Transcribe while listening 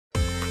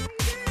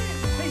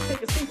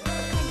take a seat.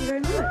 Thank you very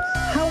much.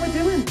 How are we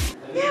doing?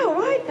 Yeah, all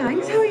right,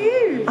 thanks. How are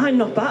you? I'm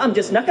not bad. I'm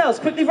just knackered. I was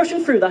quickly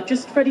rushing through that,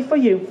 just ready for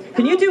you.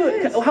 Can you do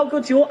it? How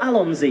good's your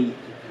Allons-y?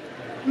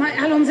 My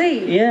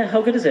Allons-y? Yeah,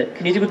 how good is it?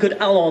 Can you do a good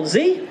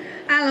Allons-y?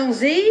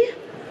 Allons-y?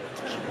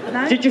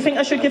 No? Did you think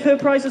I should give her a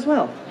prize as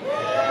well?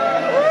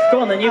 Go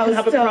on then, you can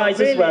have a prize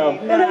as well.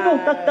 No. Oh, there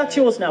you go. That's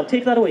yours now.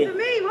 Take that away. For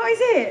me, what is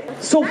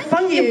it? So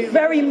thank you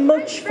very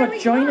much for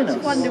joining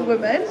us. Wonder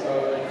Woman.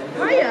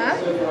 Hiya.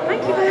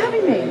 Thank you for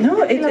having me.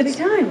 No, it's a lovely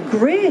time.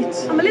 Great.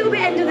 I'm a little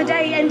bit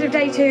end of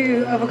day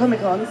 2 of a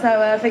Comic-Con,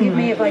 so forgive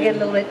me if I get a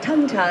little bit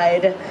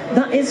tongue-tied.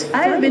 That is fine.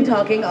 I haven't been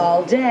talking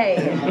all day.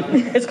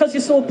 It's because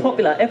you're so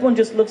popular. Everyone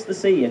just loves to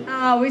see you.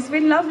 Oh, it's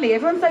been lovely.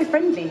 Everyone's so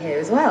friendly here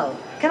as well.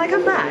 Can I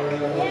come back?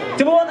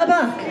 Do we want her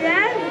back?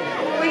 Yeah?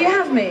 Will you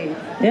have me?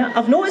 Yeah,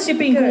 I've noticed you've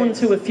been going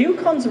to a few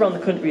cons around the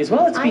country as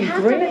well. It's been great. I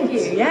have done a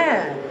few,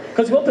 yeah.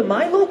 Because you're up in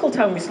my local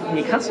town recently,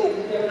 Newcastle.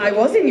 I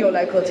was in your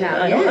local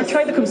town, Yes. yes. I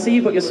tried to come see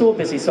you, but you're so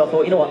busy, so I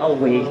thought, you know what, I'll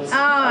wait.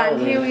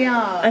 And here we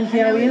are. And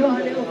here we we've are.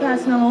 got a little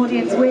personal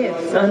audience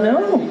with. I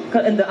know.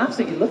 And they're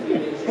absolutely lovely.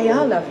 They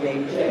are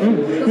lovely.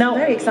 Got Now, some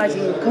very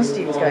exciting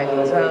costumes going on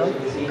as well.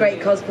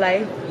 Great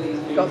cosplay.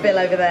 Got Bill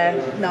over there.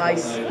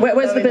 Nice.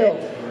 Where's the bill?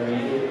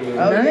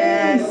 Oh, Nice.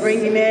 yes. Bring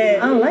him in.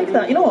 I like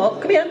that. You know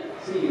what? Come here.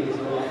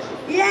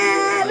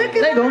 Yeah, look at that.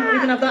 There you go. You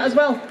can have that as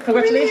well.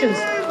 Congratulations.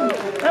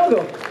 Brilliant. There we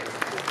go.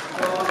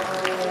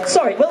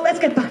 Sorry, well, let's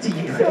get back to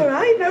you. It's all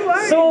right, no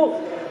worries.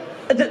 So,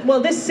 well,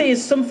 this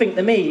says something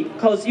to me,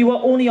 because you were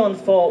only on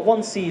for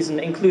one season,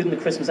 including the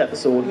Christmas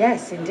episode.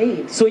 Yes,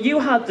 indeed. So you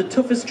had the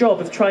toughest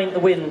job of trying to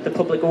win the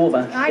public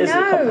over I as a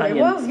know, companion.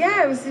 it was,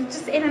 yeah, it was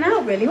just in and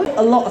out, really.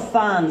 A lot of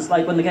fans,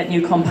 like when they get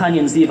new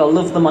companions, they either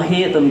love them or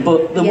hate them,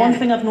 but the one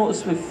thing I've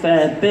noticed with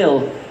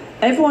Bill,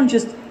 everyone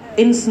just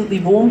instantly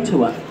warmed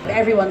to her.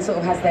 Everyone sort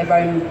of has their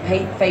own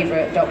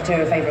favourite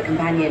doctor or favourite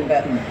companion,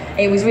 but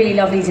it was really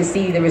lovely to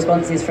see the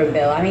responses from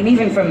Bill. I mean,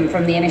 even from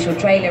the initial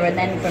trailer and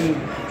then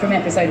from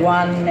episode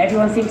 1,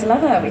 everyone seemed to love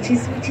her, which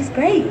is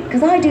great,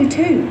 because I do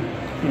too.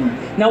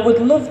 Now, we'd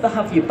love to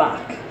have you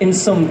back in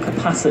some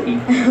capacity.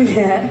 Oh,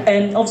 yeah.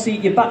 And obviously,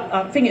 you're back.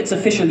 I think it's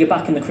official. You're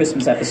back in the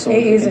Christmas episode.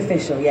 It is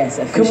official, yes.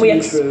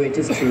 Officially true. It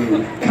is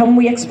true. Can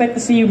we expect to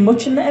see you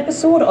much in the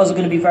episode, or is it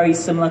going to be very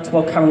similar to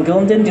what Karen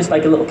Gillan did, just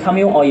like a little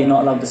cameo, or you're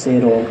not allowed to say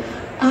it all?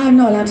 I'm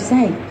not allowed to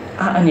say.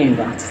 I knew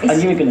that. I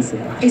knew you were going to say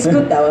that. It's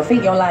good though. I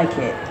think you'll like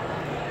it.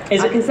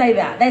 I can say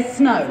that. There's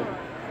snow.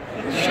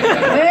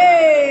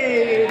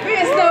 Hey,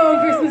 bit of snow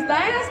on Christmas Day.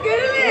 That's good,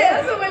 isn't it?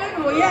 That's what we're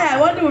looking for. Yeah,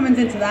 Wonder Woman's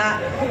into that.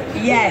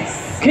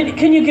 Yes.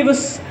 Can you give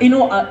us,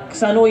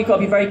 because I know you've got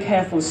to be very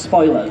careful with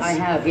spoilers. I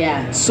have,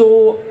 yeah.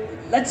 So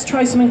let's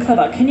try something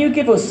clever. Can you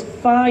give us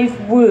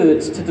 5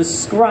 words to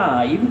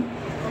describe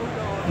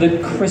the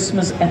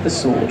Christmas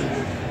episode?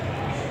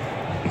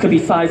 It could be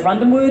 5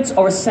 random words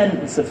or a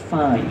sentence of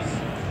 5.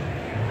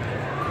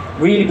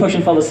 Really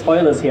pushing for the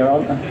spoilers here,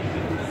 aren't I?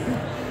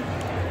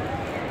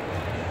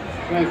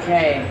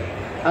 Okay.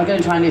 I'm going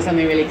to try and do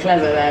something really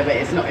clever there, but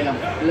it's not enough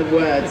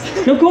words.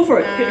 No, go for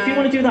it. If you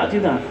want to do that, do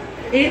that.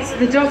 It's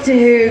the Doctor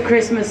Who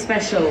Christmas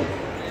special.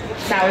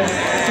 That was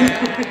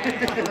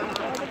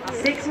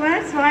 6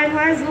 words, 5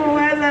 words, 4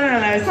 words, I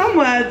don't know. Some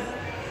words.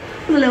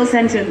 A little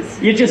sentence.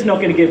 You're just not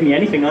going to give me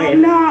anything, are you?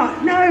 I'm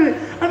not. No.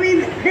 I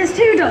mean, there's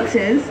 2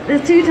 Doctors.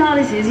 There's 2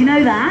 TARDISes. You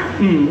know that.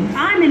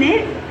 I'm in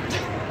it.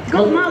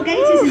 Mark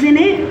Gatiss is in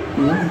it.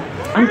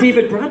 And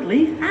David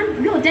Bradley.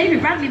 And you've got David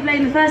Bradley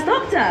playing the first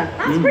Doctor.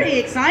 That's pretty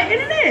exciting,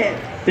 isn't it?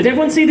 Did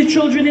everyone see the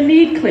Children in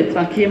Need clip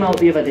that came out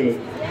the other day?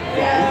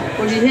 Yeah.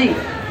 What do you think?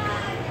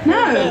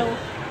 No.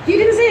 You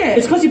didn't see it?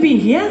 It's because you've been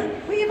here.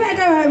 Well, you better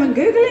go home and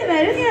Google it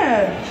then,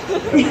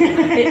 didn't you?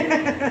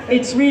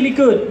 It's really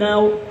good.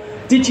 Now,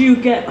 did you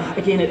get,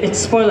 again, it's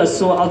spoilers,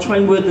 so I'll try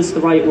and word this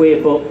the right way,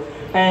 but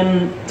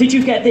did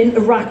you get to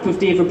interact with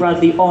David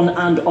Bradley on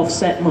and off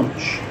set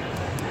much?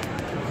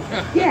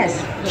 Yes.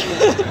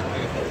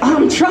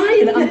 I'm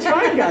trying, guys.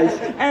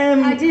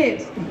 I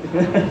did.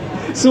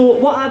 So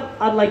what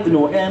I'd like to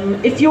know,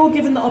 if you're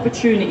given the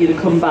opportunity to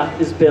come back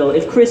as Bill,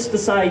 if Chris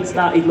decides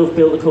that he'd love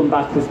Bill to come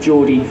back with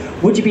Jodie,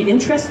 would you be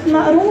interested in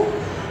that at all?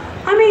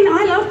 I mean,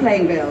 I love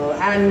playing Bill,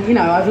 and you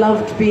know, I've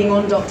loved being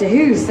on Doctor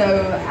Who. So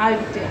I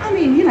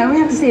mean, you know, we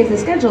have to see if the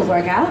schedules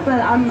work out.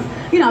 But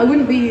you know, I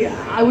wouldn't be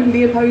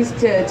opposed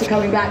to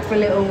coming back for a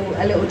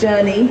little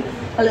journey,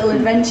 a little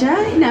adventure.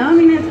 You know, I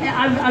mean,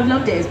 I've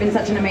loved it. It's been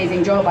such an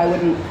amazing job. I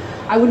wouldn't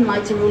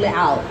like to rule it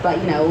out, but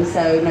you know,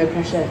 also no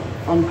pressure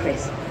on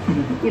Chris.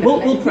 You know,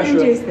 we'll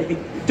pressure him.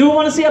 Do we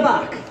want to see her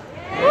back?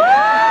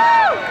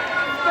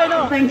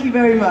 Thank you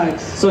very much.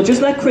 So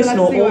just let Chris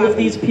know all of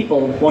these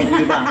people want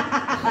you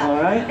back.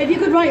 All right? If you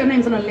could write your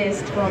names on a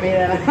list for me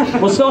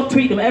then. We'll start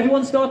tweeting them.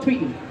 Everyone start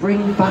tweeting.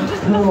 Bring back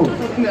Pearl.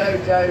 No,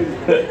 don't.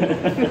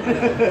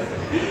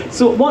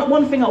 So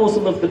one thing I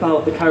also loved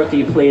about the character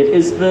you played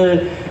is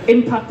the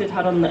impact it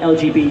had on the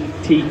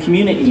LGBT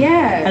community.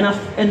 Yeah.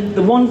 And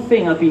the one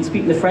thing I've been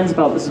speaking to friends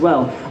about this as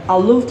well, I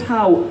loved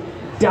how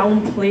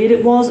downplayed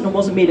it was, and it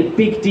wasn't made a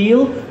big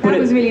deal. That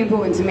was really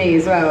important to me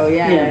as well.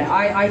 Yeah.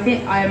 I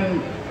think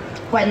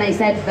when they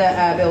said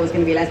that Bill was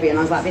going to be a lesbian,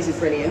 I was like, this is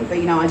brilliant. But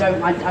you know,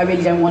 I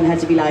really don't want her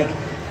to be like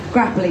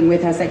grappling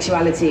with her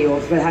sexuality,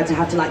 or for her to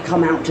have to like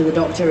come out to the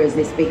doctor as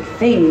this big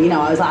thing. You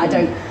know, I was like,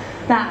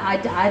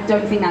 I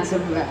don't think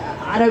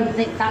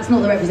that's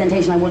not the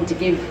representation I want to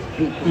give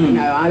people. You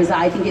know,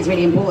 I think it's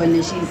really important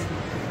that she's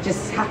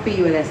just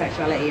happy with her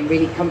sexuality and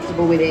really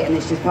comfortable with it, and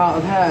it's just part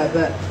of her.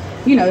 But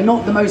you know,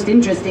 not the most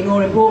interesting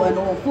or important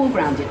or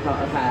foregrounded part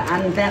of her.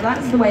 And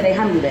that's the way they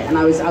handled it, and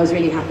I was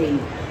really happy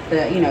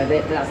that, you know,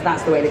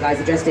 that's the way the guys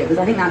addressed it, because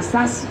I think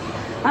that's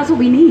what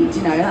we need.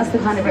 You know, that's the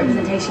kind of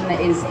representation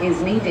that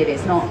is needed.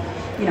 It's not,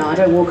 you know, I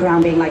don't walk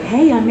around being like,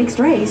 hey, I'm mixed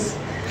race.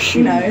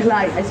 You know,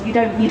 like you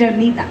don't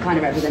need that kind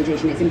of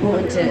representation. It's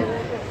important to,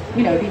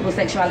 you know, people's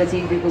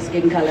sexuality, people's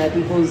skin colour,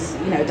 people's,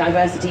 you know,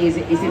 diversity is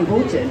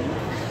important,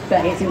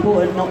 but it's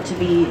important not to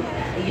be,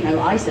 you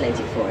know,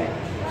 isolated for it.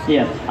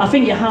 Yeah, I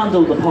think you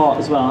handled the part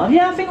as well.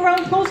 Yeah, I think a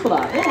round of applause for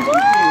that.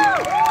 Yeah.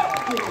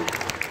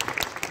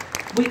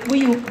 Were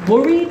you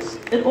worried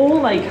at all,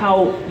 like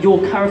how your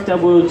character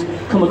would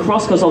come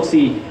across? Because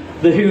obviously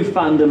the Who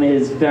fandom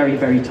is very,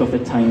 very tough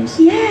at times.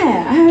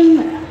 Yeah,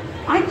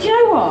 do you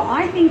know what?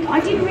 I think I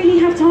didn't really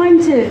have time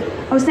to.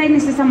 I was saying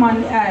this to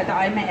someone that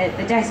I met at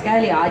the desk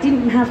earlier. I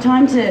didn't have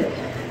time to,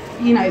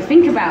 you know,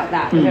 think about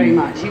that very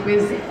much. It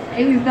was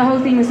the whole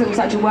thing was sort of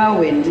such a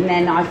whirlwind, and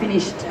then I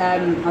finished. I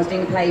was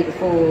doing a play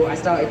before I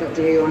started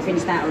Doctor Who, and I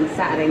finished that on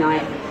Saturday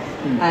night,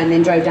 and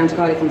then drove down to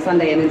Cardiff on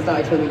Sunday, and then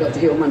started filming Doctor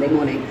Who on Monday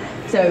morning.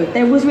 So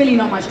there was really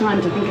not much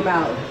time to think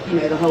about, you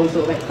know, the whole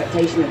sort of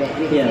expectation of it,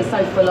 and it's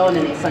so full on,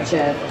 and it's such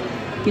a,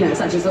 you know,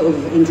 such a sort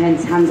of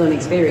intense hands-on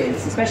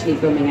experience, especially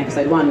filming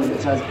episode 1,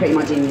 which I was pretty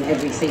much in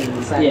every scene.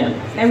 So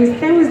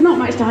there was not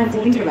much time to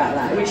think about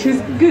that, which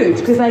was good,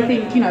 because I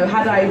think, you know,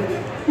 had I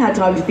had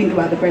time to think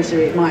about the pressure,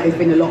 it might have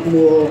been a lot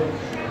more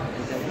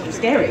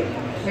scary,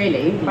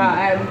 really.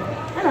 But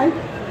hello.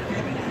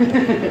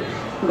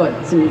 We've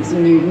got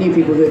some new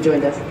people who have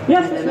joined us.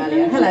 Yeah.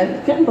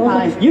 Hello. Get involved.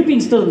 Hi. You've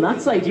been stood on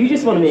that side. You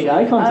just want to make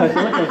eye contact,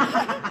 don't you?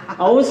 I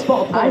always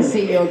spot a pond. I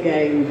see your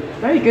game.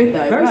 Very good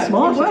though. Very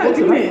smart. It worked,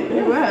 didn't it?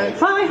 It worked.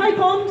 Hi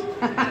pond.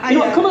 You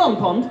know what? Come along,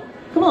 pond.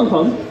 Come on,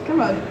 pond. Come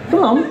on.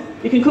 Come on.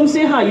 You can come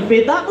say hi. You've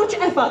made that much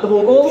effort to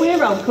walk all the way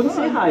around. Come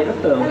say hi.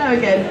 Hello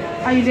again.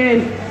 How you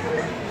doing?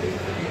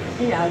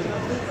 Yeah.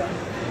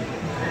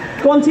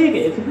 Go on, take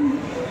it.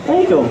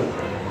 There you go.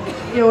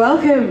 You're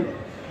welcome.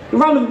 A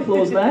round of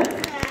applause there.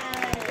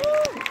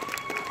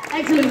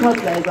 Excellent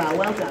cosplay as well.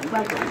 Well done.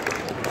 Well done.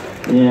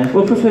 Yeah,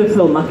 we'll prefer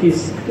Pearl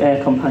Mackie's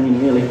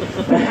companion, really.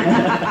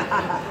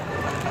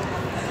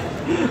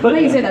 But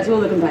you say that to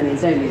all the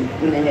companions, don't you,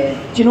 when they're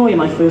here? Do you know you're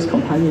my first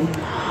companion?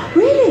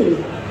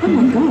 Really? Oh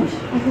my gosh,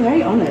 I feel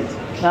very honoured.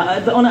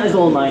 The honour is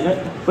all mine.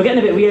 We're getting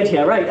a bit weird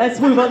here. Right, let's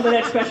move on to the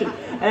next question.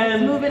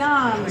 Moving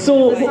on.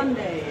 So,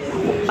 Sunday.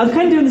 I'm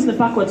kind of doing this in the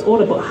backwards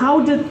order, but how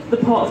did the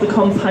part of the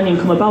companion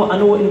come about? I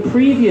know in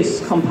previous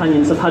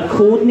companions have had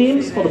code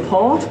names for the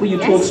part. Were you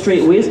told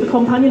straight away as the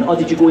companion, or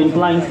did you go in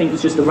blind think it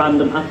was just a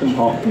random acting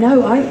part?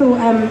 No, I thought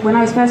when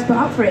I was first put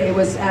up for it, it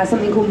was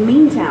something called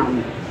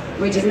Meantown,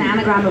 which is an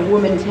anagram of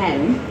Woman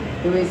 10,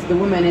 who is the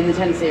woman in the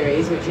 10th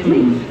series, which is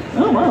me.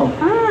 Oh, wow.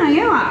 Ah,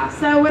 yeah.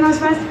 So when I was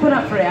first put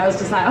up for it, I was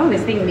just like, oh,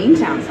 this thing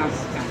Meantown sounds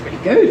pretty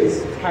good.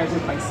 This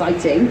character's quite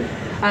exciting.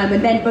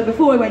 But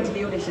before I went to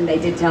the audition, they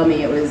did tell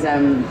me it was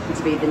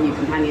to be the new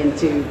companion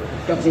to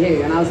Doctor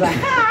Who, and I was like,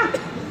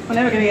 I'm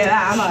never going to get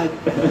that, am I?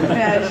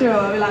 Yeah, sure.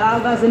 I'll be like, oh,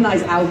 that's a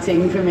nice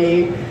outing for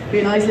me. Be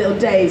a nice little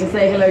day to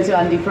say hello to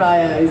Andy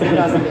Pryor, who's the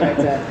casting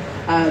director.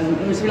 And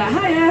just be like,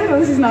 hi, yeah, well,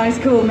 this is nice,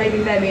 cool.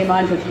 Maybe bear me in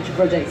mind for future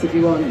projects if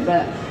you want.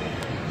 But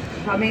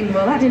I mean,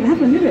 well, that didn't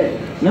happen, did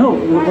it? No,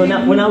 we're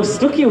now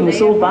stuck here and we're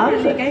so bad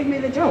at it. They gave me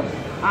the job.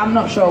 I'm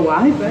not sure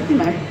why, but you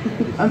know,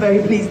 I'm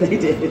very pleased they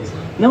did.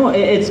 No,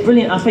 it's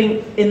brilliant. I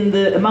think in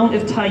the amount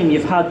of time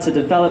you've had to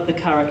develop the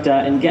character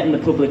and get in the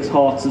public's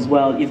hearts as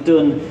well, you've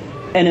done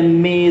an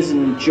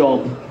amazing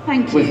job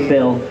with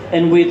Bill.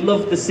 And we'd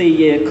love to see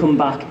you come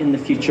back in the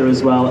future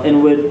as well.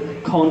 And we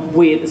can't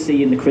wait to see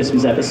you in the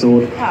Christmas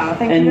episode. Oh,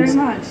 thank you very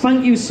much.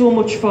 Thank you so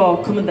much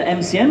for coming to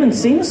MCM and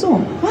seeing us all.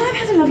 Well, I've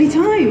had a lovely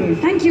time.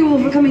 Thank you all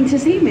for coming to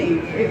see me.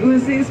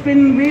 It's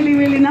been really,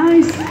 really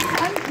nice.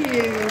 Thank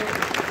you.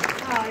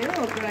 Oh, you're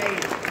all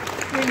great.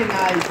 Really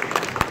nice.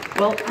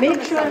 Well,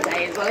 make sure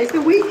Sunday as well. It's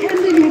the weekend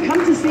and you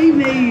come to see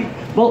me.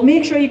 Well,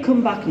 make sure you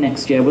come back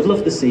next year. We'd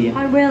love to see you.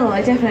 I will.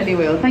 I definitely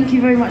will. Thank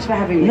you very much for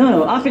having me.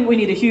 No, I think we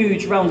need a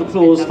huge round of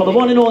applause for the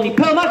one and only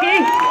Pearl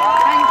Mackie.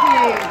 Thank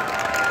you.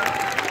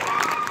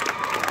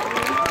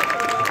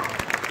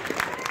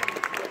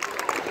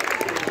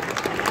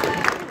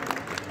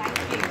 Thank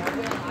you.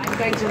 I'm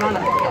going to run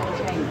up and get the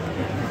chain.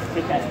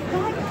 Okay.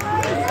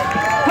 Bye.